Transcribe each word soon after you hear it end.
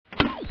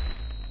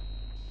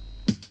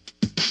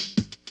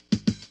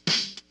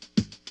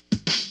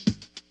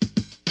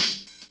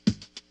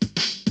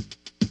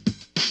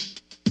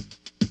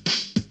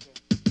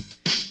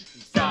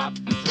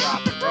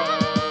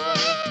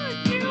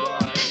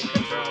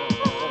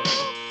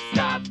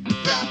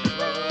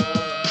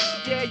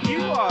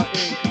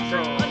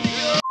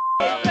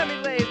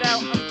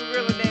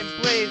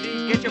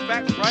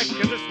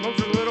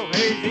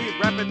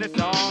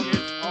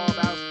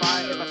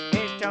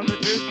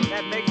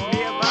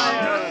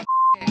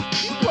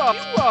You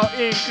are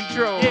in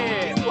control.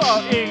 Yeah, you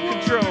are in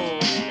control.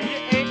 If you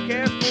ain't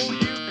careful,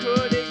 you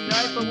could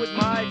ignite, but with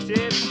my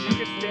tips, you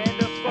can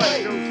stand a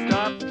fight. So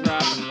stop,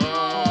 drop, and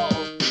roll.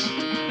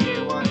 You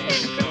are in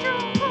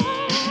control.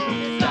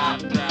 Stop,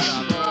 drop,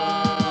 and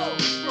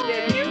roll.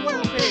 Yeah, you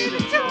will pay the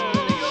toll.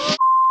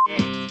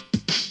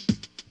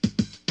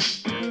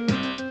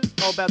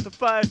 All about the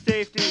fire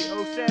safety,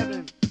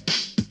 07.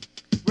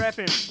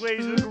 Rapping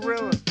Blazey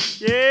Gorilla.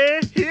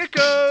 Yeah, here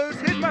goes.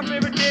 Here's my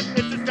favorite tip.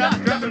 It's to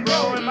stop, drop, and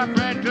roll. And my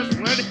friend just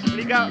learned it when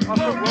he got off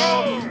the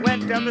roll.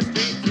 Went down the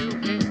street to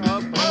hit a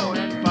pole,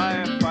 and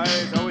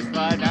firefighters always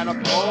fly down a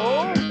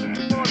pole.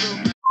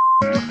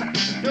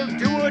 Don't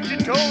do what you're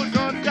told,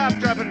 son. Stop,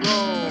 drop, and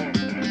roll.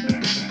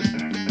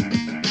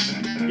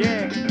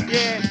 Yeah,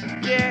 yeah,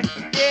 yeah,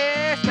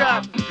 yeah.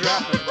 Stop,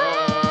 drop, and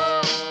roll.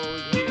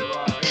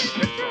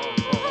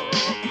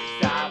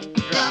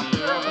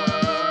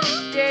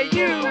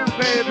 You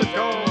pay the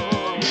toll.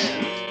 Yeah,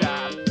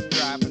 stop,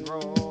 drop, and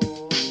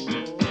roll.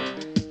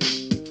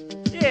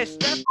 Yeah,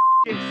 stop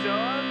f***ing,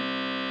 son.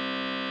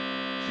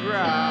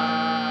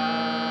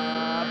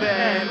 Drop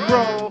and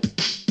roll.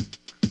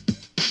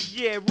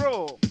 Yeah,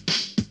 roll.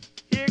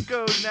 Here it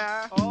goes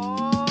now.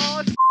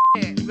 Oh,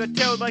 shit. I'm gonna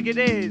tell it like it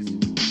is.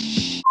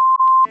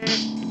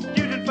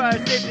 Using fire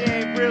safety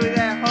ain't really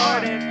that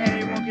hard, and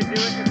anyone can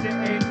do it cause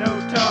there ain't no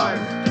time.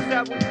 Just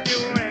stop what you're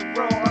doing and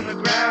roll on the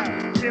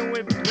ground. Chillin'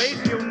 with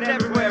Blazey, you'll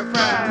never wear a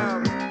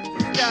frown.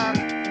 Stop,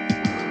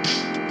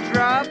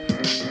 drop,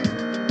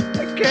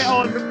 and get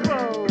on the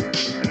floor.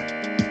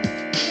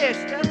 Yeah,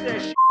 stop that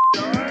shit,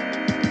 dog.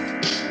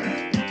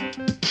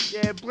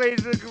 Yeah,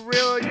 Blazey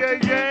Gorilla, yeah,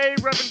 yeah,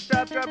 rapping,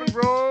 stop, drop, and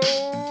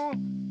roll.